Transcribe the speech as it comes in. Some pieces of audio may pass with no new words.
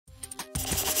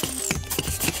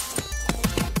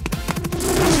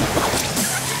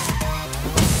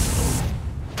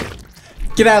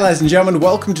G'day ladies and gentlemen,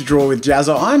 welcome to Draw with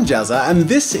Jazza. I'm Jazza, and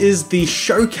this is the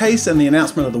showcase and the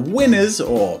announcement of the winners,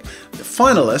 or the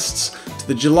finalists, to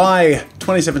the July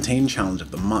 2017 Challenge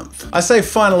of the Month. I say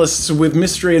finalists with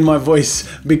mystery in my voice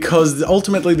because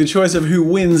ultimately the choice of who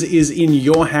wins is in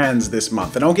your hands this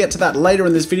month, and I'll get to that later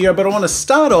in this video, but I want to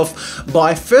start off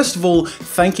by first of all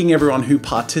thanking everyone who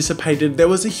participated. There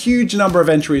was a huge number of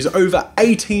entries, over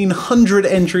 1,800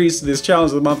 entries to this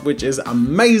Challenge of the Month, which is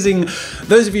amazing.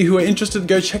 Those of you who are interested,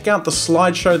 go check out the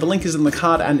slideshow. The link is in the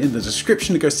card and in the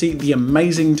description to go see the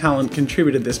amazing talent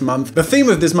contributed this month. The theme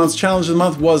of this month's Challenge of the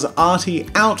Month was ARTY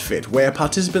Outfit, where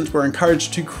participants were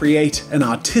encouraged to create an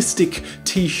artistic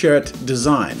t-shirt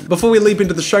design. Before we leap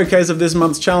into the showcase of this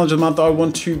month's Challenge of the Month, I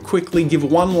want to quickly give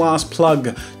one last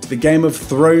plug to the Game of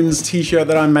Thrones t-shirt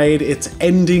that I made. It's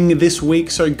ending this week,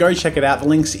 so go check it out. The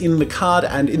link's in the card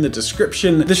and in the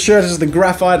description. This shirt is the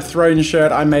Graphite Throne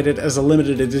shirt. I made it as a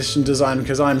limited edition design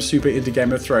because I'm super into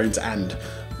Game of Thrones and,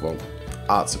 well,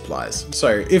 art supplies.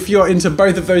 So if you're into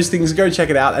both of those things, go check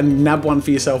it out and nab one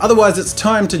for yourself. Otherwise, it's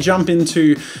time to jump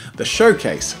into the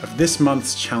showcase of this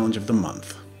month's Challenge of the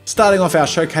Month. Starting off our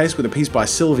showcase with a piece by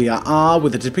Sylvia R.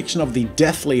 with a depiction of the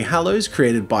Deathly Hallows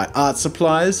created by Art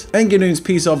Supplies. Anganoon's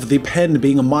piece of the pen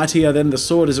being mightier than the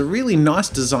sword is a really nice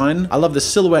design. I love the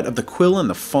silhouette of the quill and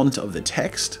the font of the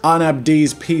text. Arnab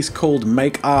D's piece called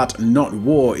Make Art Not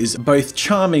War is both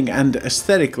charming and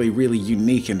aesthetically really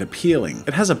unique and appealing.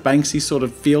 It has a Banksy sort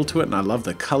of feel to it and I love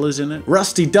the colours in it.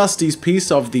 Rusty Dusty's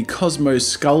piece of the Cosmos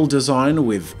skull design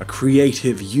with a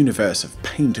creative universe of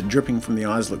paint dripping from the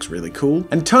eyes looks really cool.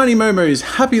 And Tiny Momo's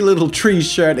Happy Little Tree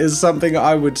shirt is something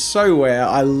I would so wear.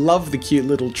 I love the cute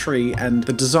little tree and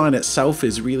the design itself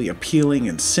is really appealing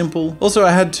and simple. Also,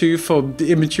 I had to, for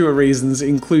immature reasons,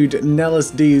 include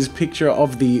Nellis D's picture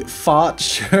of the fart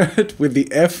shirt with the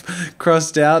F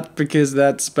crossed out because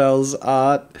that spells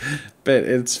art, but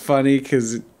it's funny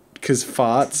because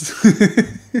farts.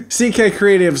 CK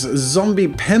Creative's Zombie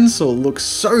Pencil looks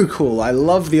so cool. I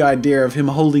love the idea of him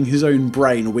holding his own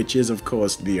brain, which is of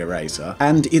course the eraser.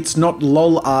 And It's Not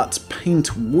LOL Art's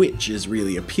Paint Witch is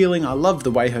really appealing. I love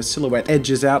the way her silhouette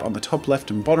edges out on the top left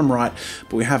and bottom right,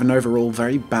 but we have an overall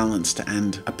very balanced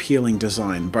and appealing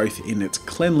design, both in its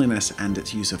cleanliness and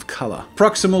its use of color.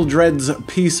 Proximal Dread's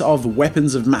piece of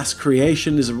Weapons of Mass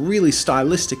Creation is a really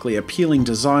stylistically appealing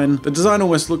design. The design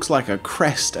almost looks like a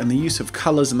crest, and the use of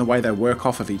colors and the way they work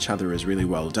off of each other is really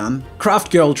well done.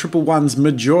 Craft Girl 111's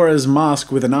Majora's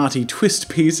Mask with an arty twist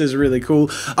piece is really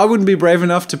cool. I wouldn't be brave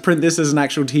enough to print this as an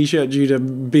actual t-shirt due to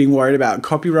being worried about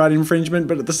copyright infringement,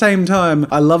 but at the same time,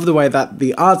 I love the way that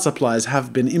the art supplies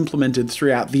have been implemented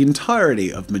throughout the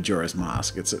entirety of Majora's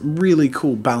Mask. It's a really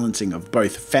cool balancing of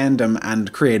both fandom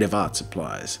and creative art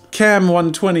supplies. Cam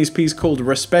 120's piece called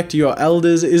Respect Your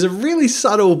Elders is a really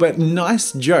subtle but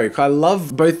nice joke. I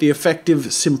love both the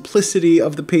effective simplicity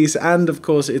of the piece and of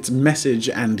course its message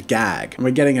and gag. And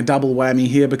we're getting a double whammy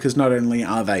here because not only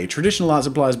are they traditional art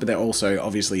supplies, but they're also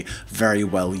obviously very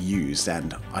well used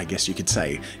and I guess you could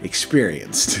say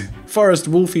experienced. Forrest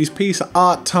Wolfie's piece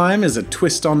Art Time is a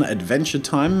twist on Adventure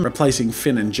Time, replacing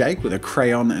Finn and Jake with a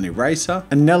crayon and eraser.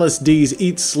 And Nellis D's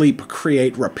Eat, Sleep,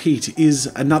 Create, Repeat is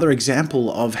another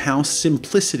example of how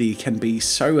simplicity can be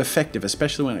so effective,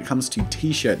 especially when it comes to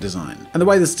t-shirt design. And the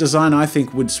way this design I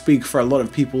think would speak for a lot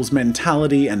of people's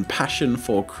mentality and passion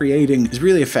for creating is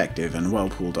really effective and well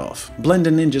pulled off.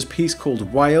 Blender Ninja's piece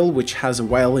called Whale, which has a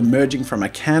whale emerging from a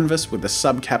canvas with the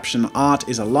subcaption Art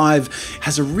is Alive,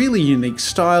 has a really unique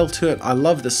style to it. I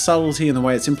love the subtlety and the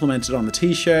way it's implemented on the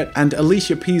t-shirt. And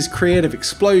Alicia P's Creative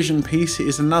Explosion piece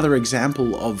is another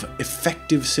example of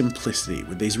effective simplicity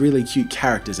with these really cute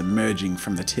characters emerging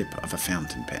from the tip of a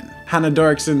fountain pen. Hannah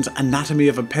Dorrickson's Anatomy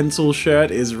of a Pencil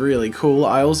shirt is really cool.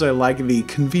 I also like the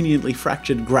conveniently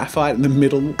fractured graphite in the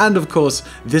middle. And of course,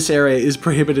 this area is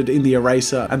prohibited in the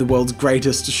eraser and the world's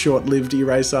greatest short-lived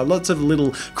eraser. Lots of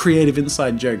little creative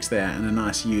inside jokes there and a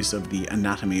nice use of the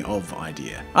anatomy of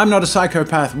idea. I'm Not a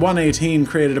Psychopath 118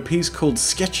 created a piece called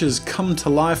Sketches Come to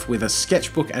Life with a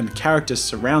sketchbook and characters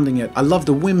surrounding it. I love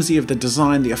the whimsy of the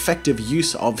design, the effective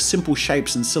use of simple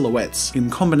shapes and silhouettes in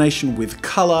combination with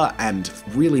color and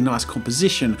really nice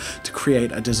composition to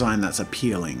create a design that's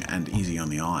appealing and easy on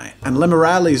the eye. And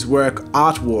Lemorali's work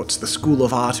Artwarts, the School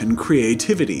of Art and Creativity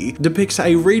creativity depicts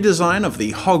a redesign of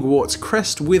the Hogwarts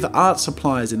crest with art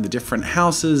supplies in the different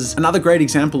houses. Another great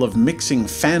example of mixing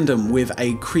fandom with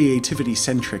a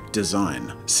creativity-centric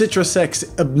design.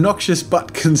 CitrusX's obnoxious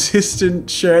but consistent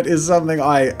shirt is something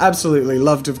I absolutely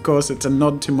loved, of course. It's a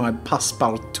nod to my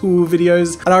Passepartout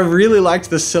videos, and I really liked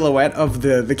the silhouette of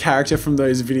the character from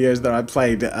those videos that I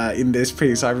played in this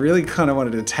piece. I really kind of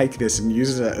wanted to take this and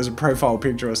use it as a profile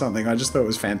picture or something. I just thought it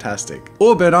was fantastic.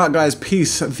 Auburn Art Guy's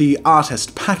piece, the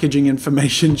artist packaging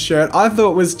information shirt, I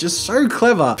thought was just so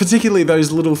clever, particularly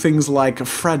those little things like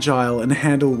fragile and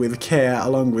handle with care,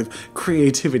 along with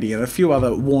creativity and a few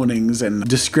other warnings and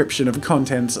description of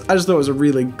contents. I just thought it was a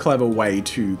really clever way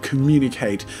to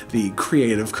communicate the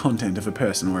creative content of a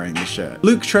person wearing this shirt.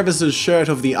 Luke Trevis's shirt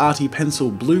of the ARTY pencil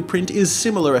blueprint is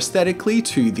similar aesthetically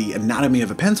to the anatomy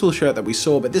of a pencil shirt that we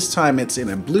saw, but this time it's in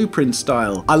a blueprint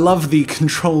style. I love the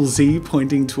Control-Z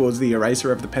pointing towards the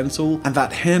eraser of the pencil, and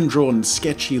that hand-drawn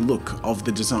sketchy look of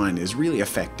the design is really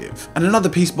effective. And another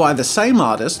piece by the same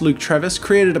artist, Luke Trevis,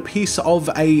 created a piece of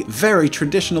a very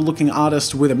traditional looking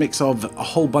artist with a mix of a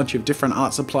whole bunch of different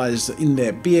art supplies in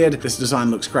their beard. This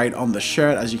design looks great on the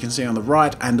shirt, as you can see on the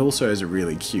right, and also is a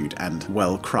really cute and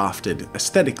well-crafted,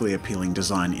 aesthetically appealing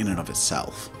design in and of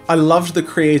itself. I loved the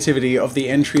creativity of the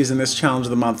entries in this challenge of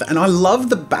the month, and I love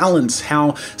the balance,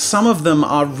 how some of them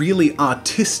are really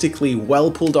artistically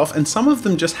well pulled off and some of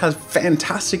them just have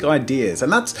fantastic ideas.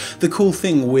 And that's the cool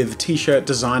thing with t-shirt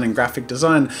design and graphic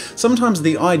design. Sometimes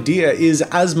the idea is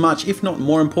as much, if not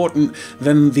more important,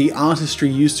 than the artistry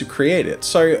used to create it.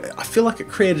 So I feel like it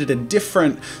created a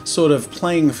different sort of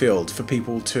playing field for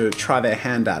people to try their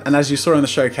hand at. And as you saw in the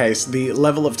showcase, the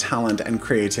level of talent and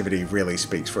creativity really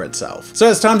speaks for itself. So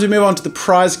it's time to move on to the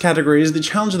prize categories. The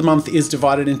challenge of the month is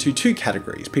divided into two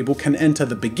categories. People can enter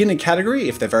the beginner category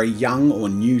if they're very young or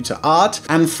new to art,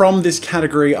 and from this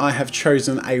category I have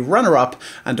chosen a runner-up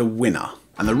and a winner.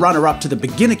 And the runner-up to the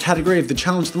beginner category of the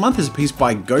challenge of the month is a piece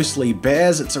by Ghostly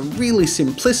Bears. It's a really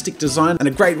simplistic design and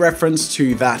a great reference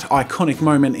to that iconic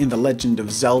moment in the Legend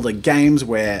of Zelda games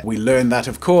where we learn that,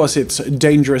 of course, it's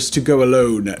dangerous to go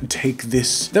alone. Take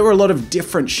this. There were a lot of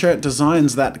different shirt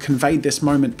designs that conveyed this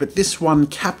moment, but this one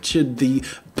captured the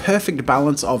perfect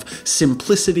balance of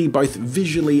simplicity, both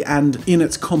visually and in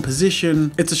its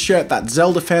composition. It's a shirt that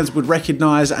Zelda fans would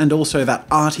recognize and also that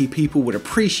arty people would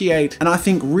appreciate, and I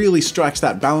think really strikes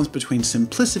that balance between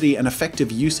simplicity and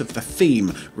effective use of the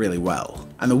theme really well.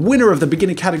 And the winner of the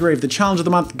beginner category of the challenge of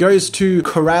the month goes to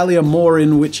Coralia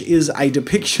Morin, which is a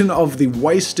depiction of the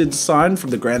wasted sign from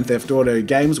the Grand Theft Auto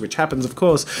games, which happens, of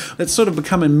course. It's sort of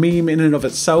become a meme in and of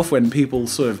itself when people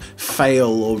sort of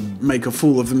fail or make a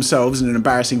fool of themselves in an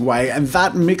embarrassing way, and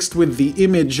that mixed with the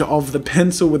image of the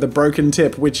pencil with a broken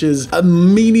tip, which is a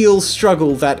menial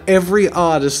struggle that every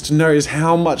artist knows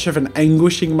how much of an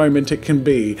anguishing moment it can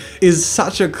be, is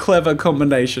such a clever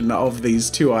combination of these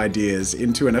two ideas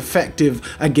into an effective,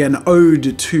 again,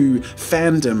 ode to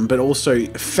fandom, but also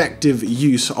effective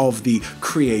use of the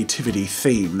creativity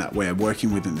theme that we're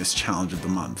working with in this challenge of the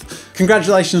month.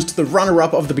 Congratulations to the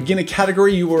runner-up of the beginner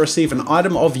category. You will receive an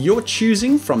item of your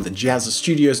choosing from the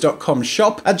JAZZA'Studios.com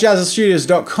shop. At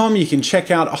JAZZA'Studios.com, you can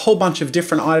check out a whole bunch of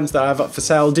different items that I have up for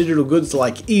sale, digital goods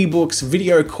like ebooks,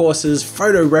 video courses,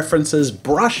 photo references,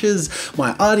 brushes,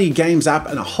 my ARTY Games app,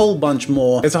 and a whole bunch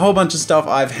more. It's a whole bunch of stuff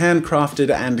I've handcrafted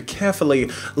and carefully,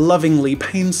 lovingly,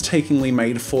 painstakingly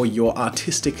made for your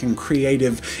artistic and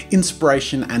creative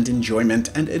inspiration and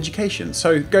enjoyment and education.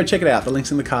 So go check it out. The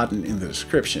link's in the card and in the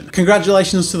description.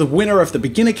 Congratulations to the winner of the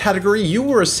beginner category. You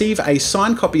will receive a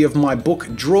signed copy of my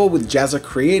book, Draw with Jazza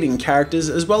Creating Characters,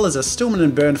 as well as a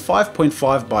Stillman & Bird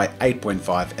 5.5 by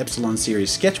 8.5 Epsilon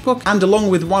series sketchbook. And along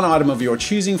with one item of your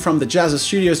choosing from the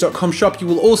JAZZA'Studios.com shop, you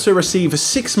will also receive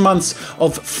 6 months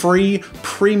of free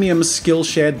premium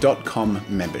Skillshare.com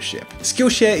membership.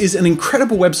 Skillshare is an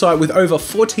incredible website with over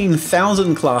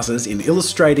 14,000 classes in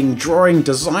illustrating, drawing,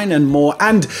 design, and more.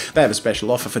 And they have a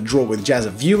special offer for Draw with Jazza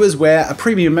viewers where a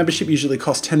premium membership usually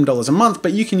costs $10 a month,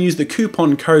 but you can use the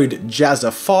coupon code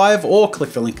JAZZA5 or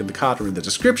click the link in the card or in the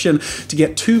description to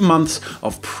get 2 months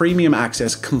of premium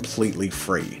access completely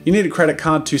free. You need a credit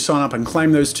card to sign up and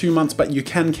claim those 2 months, but you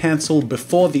can cancel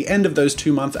before the end of those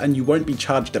 2 months and you won't be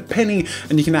charged a penny,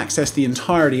 and you can access the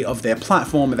entirety of their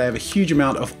platform. They have a huge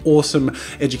amount of awesome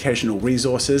educational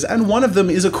resources, and one of them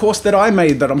is a course that I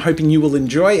made that I'm hoping you will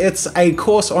enjoy. It's a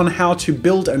course on how to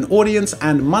build an audience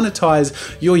and monetize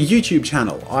your YouTube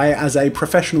channel. I, as a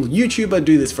professional YouTuber,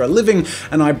 do this for a living,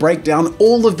 and I break down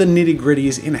all of the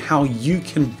nitty-gritties in how you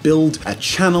can build a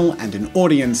channel and an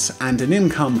audience and an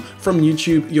income from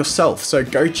YouTube yourself. So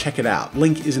go check it out.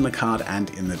 Link is in the card and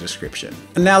in the description.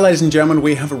 And now, ladies and gentlemen,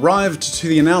 we have arrived to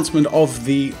the announcement of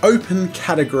the open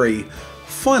category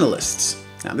finalists.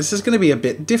 Now this is going to be a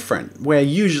bit different, where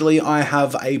usually I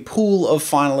have a pool of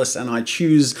finalists and I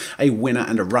choose a winner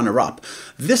and a runner-up.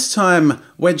 This time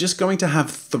we're just going to have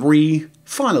 3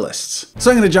 finalists. So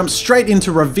I'm going to jump straight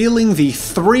into revealing the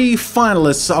 3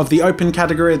 finalists of the open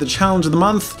category of the challenge of the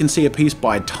month. You can see a piece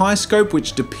by Tyscope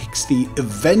which depicts the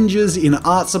Avengers in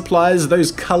art supplies,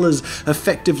 those colors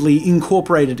effectively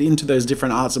incorporated into those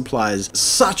different art supplies.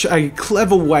 Such a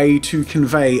clever way to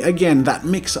convey, again, that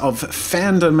mix of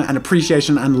fandom and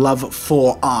appreciation and love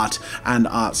for art and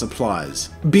art supplies.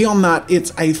 Beyond that,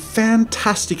 it's a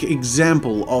fantastic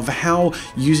example of how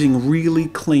using really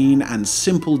clean and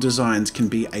simple designs can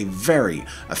be a very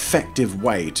effective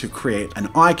way to create an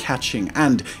eye-catching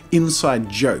and inside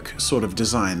joke sort of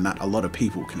design that a lot of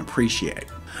people can appreciate.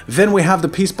 Then we have the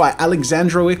piece by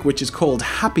Alexandrowick, which is called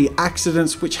Happy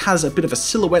Accidents, which has a bit of a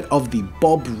silhouette of the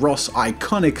Bob Ross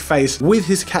iconic face with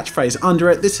his catchphrase under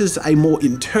it. This is a more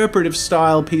interpretive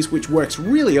style piece which works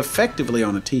really effectively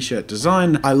on a t-shirt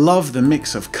design. I love the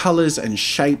mix of colors and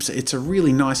shapes. It's a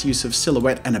really nice use of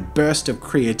silhouette and a burst of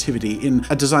creativity in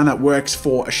a design that works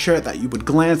for a shirt that you would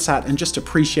glance at and just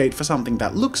appreciate for something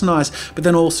that looks nice, but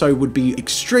then also would be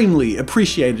extremely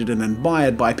appreciated and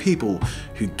admired by people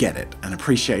who get it and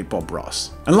appreciate Bob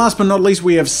Ross. And last but not least,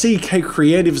 we have CK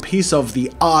Creative's piece of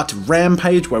the art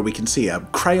rampage, where we can see a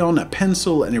crayon, a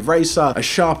pencil, an eraser, a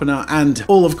sharpener, and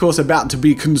all of course about to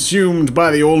be consumed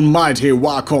by the almighty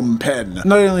Wacom pen.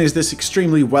 Not only is this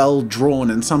extremely well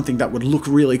drawn and something that would look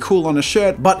really cool on a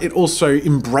shirt, but it also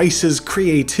embraces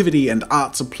creativity and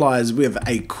art supplies with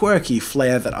a quirky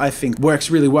flair that I think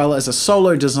works really well as a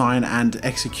solo design and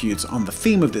executes on the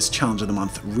theme of this challenge of the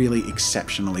month really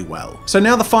exceptionally well. So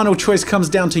now the final choice comes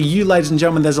down to you, ladies and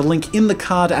gentlemen. There's a link in the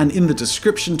card and in the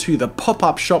description to the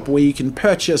pop-up shop where you can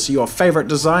purchase your favorite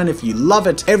design if you love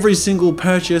it. Every single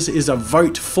purchase is a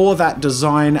vote for that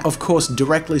design. Of course,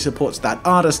 directly supports that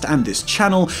artist and this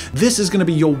channel. This is going to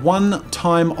be your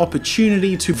one-time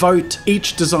opportunity to vote.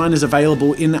 Each design is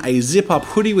available in a zip-up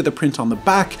hoodie with a print on the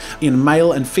back, in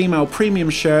male and female premium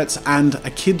shirts, and a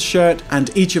kid's shirt,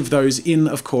 and each of those in,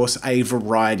 of course, a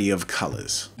variety of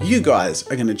colors. You guys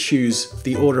are going to choose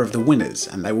the order of the winners,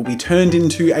 and they will be turned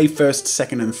into a first,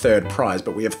 second, and third prize.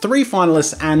 But we have 3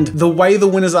 finalists, and the way the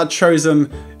winners are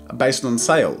chosen based on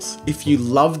sales. If you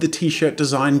love the t-shirt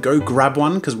design, go grab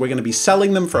one, because we're going to be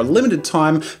selling them for a limited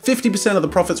time. 50% of the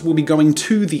profits will be going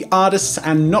to the artists,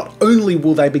 and not only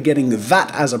will they be getting that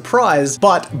as a prize,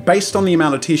 but based on the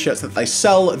amount of t-shirts that they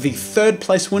sell, the 3rd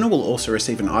place winner will also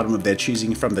receive an item of their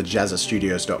choosing from the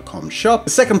JAZZA'Studios.com shop. The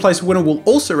 2nd place winner will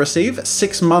also receive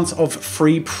 6 months of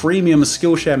free premium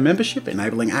Skillshare membership,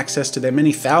 enabling access to their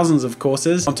many thousands of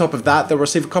courses. On top of that, they'll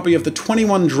receive a copy of the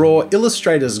 21 Draw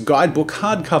Illustrator's Guidebook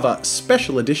hardcover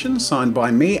special edition signed by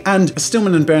me, and a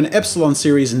Stillman & Byrne Epsilon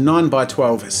Series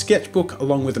 9x12 sketchbook,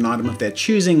 along with an item of their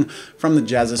choosing from the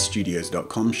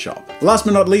JAZZA'Studios.com shop. Last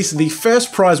but not least, the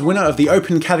first prize winner of the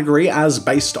open category, as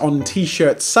based on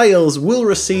t-shirt sales, will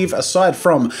receive, aside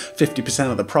from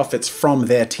 50% of the profits from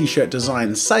their t-shirt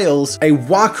design sales, a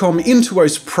Wacom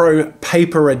Intuos Pro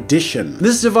Paper Edition.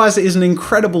 This device is an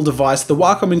incredible device. The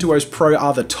Wacom Intuos Pro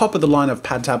are the top of the line of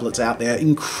pad tablets out there,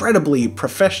 incredibly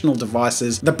professional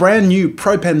devices. The brand new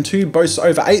Pro Pen 2 boasts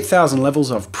over 8,000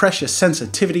 levels of pressure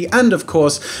sensitivity, and of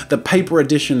course, the Paper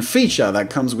Edition feature that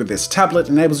comes with this tablet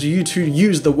enables you to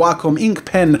use the Wacom ink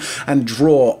pen and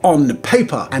draw on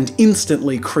paper and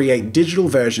instantly create digital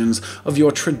versions of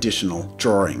your traditional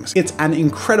drawings. It's an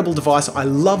incredible device. I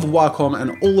love Wacom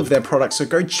and all of their products, so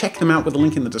go check them out with a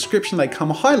link in the description. They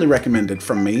come highly recommended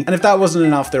from me. And if that wasn't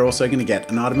enough, they're also going to get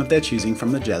an item of their choosing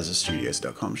from the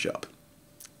JAZZA'Studios.com shop.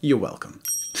 You're welcome.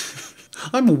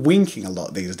 I'm winking a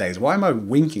lot these days. Why am I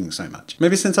winking so much?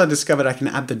 Maybe since I discovered I can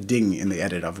add the ding in the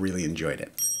edit, I've really enjoyed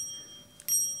it.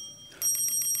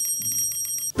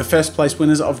 The first place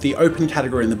winners of the open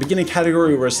category and the beginner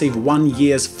category will receive 1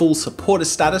 year's full supporter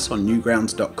status on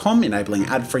NEWGROUNDS.com, enabling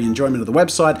ad-free enjoyment of the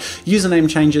website, username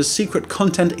changes, secret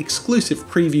content, exclusive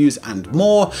previews, and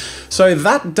more. So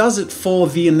that does it for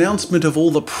the announcement of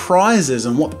all the prizes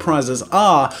and what the prizes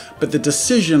are, but the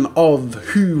decision of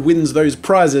who wins those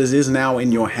prizes is now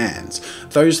in your hands.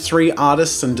 Those 3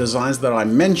 artists and designs that I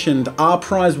mentioned are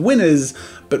prize winners,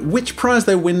 but which prize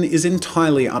they win is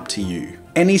entirely up to you.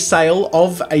 Any sale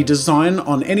of a design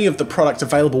on any of the product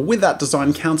available with that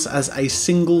design counts as a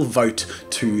single vote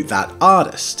to that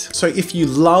artist. So if you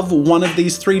love one of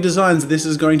these 3 designs, this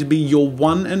is going to be your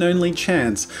one and only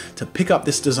chance to pick up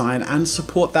this design and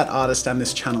support that artist and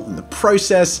this channel in the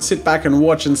process. Sit back and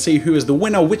watch and see who is the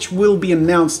winner, which will be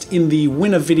announced in the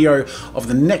winner video of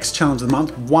the next challenge of the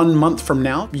month, 1 month from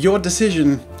now. Your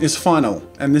decision is final,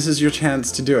 and this is your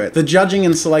chance to do it. The judging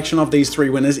and selection of these 3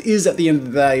 winners is at the end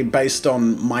of the day based on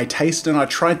my taste, and I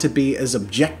tried to be as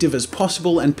objective as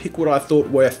possible and pick what I thought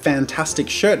were fantastic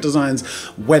shirt designs,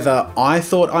 whether I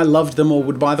thought I loved them or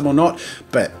would buy them or not.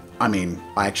 But I mean,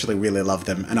 I actually really love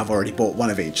them, and I've already bought one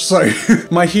of each. So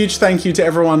my huge thank you to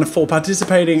everyone for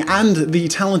participating and the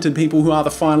talented people who are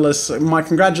the finalists. My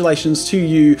congratulations to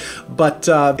you, but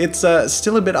it's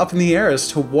still a bit up in the air as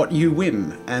to what you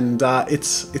win, and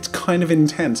it's kind of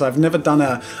intense. I've never done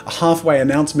a halfway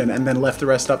announcement and then left the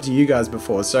rest up to you guys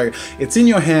before, so it's in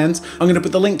your hands. I'm going to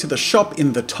put the link to the shop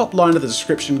in the top line of the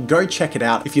description. Go check it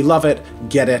out. If you love it,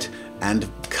 get it, and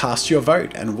cast your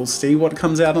vote, and we'll see what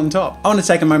comes out on top. I want to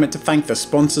take a moment to thank the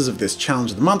sponsors of this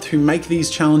challenge of the month who make these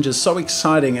challenges so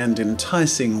exciting and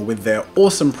enticing with their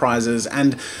awesome prizes,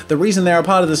 and the reason they're a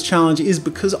part of this challenge is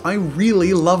because I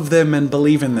really love them and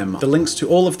believe in them. The links to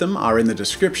all of them are in the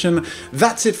description.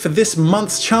 That's it for this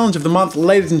month's challenge of the month,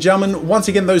 ladies and gentlemen. Once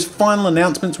again, those final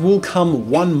announcements will come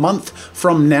 1 month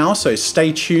from now, so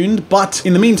stay tuned. But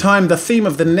in the meantime, the theme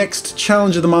of the next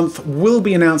challenge of the month will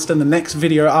be announced in the next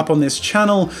video up on this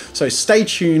channel, so stay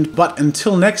tuned. But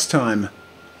until next time,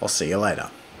 I'll see you later.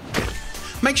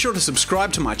 Make sure to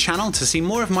subscribe to my channel to see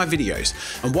more of my videos,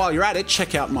 and while you're at it,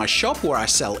 check out my shop where I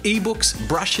sell ebooks,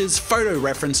 brushes, photo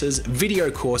references, video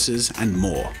courses, and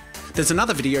more. There's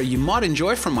another video you might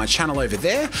enjoy from my channel over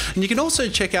there, and you can also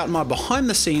check out my behind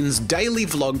the scenes daily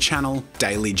vlog channel,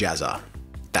 Daily Jazza.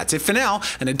 That's it for now,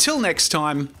 and until next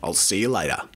time, I'll see you later.